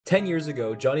10 years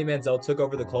ago, Johnny Manziel took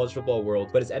over the college football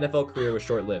world, but his NFL career was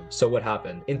short-lived. So what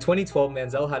happened? In 2012,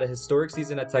 Manziel had a historic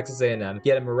season at Texas A&M. He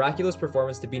had a miraculous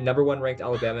performance to beat #1 ranked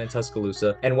Alabama in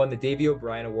Tuscaloosa and won the Davey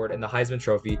O'Brien Award and the Heisman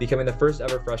Trophy, becoming the first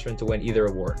ever freshman to win either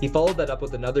award. He followed that up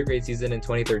with another great season in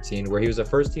 2013, where he was a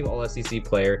first-team All-SEC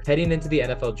player. Heading into the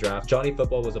NFL draft, Johnny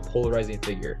Football was a polarizing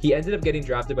figure. He ended up getting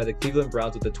drafted by the Cleveland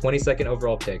Browns with the 22nd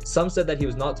overall pick. Some said that he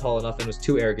was not tall enough and was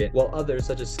too arrogant, while others,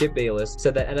 such as Skip Bayless,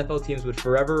 said that NFL teams would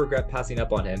forever regret passing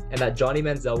up on him, and that Johnny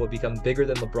Manziel would become bigger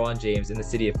than LeBron James in the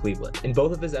city of Cleveland. In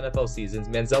both of his NFL seasons,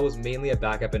 Manziel was mainly a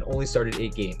backup and only started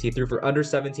 8 games. He threw for under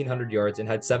 1,700 yards and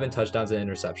had 7 touchdowns and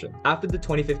interception. After the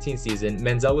 2015 season,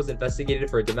 Manziel was investigated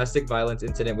for a domestic violence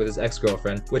incident with his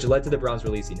ex-girlfriend, which led to the Browns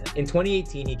releasing him. In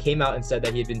 2018, he came out and said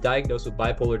that he had been diagnosed with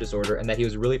bipolar disorder and that he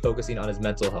was really focusing on his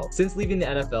mental health. Since leaving the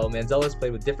NFL, Manziel has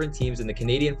played with different teams in the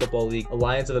Canadian Football League,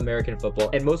 Alliance of American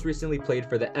Football, and most recently played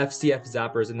for the FCF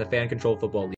Zappers in the Fan Control Football League.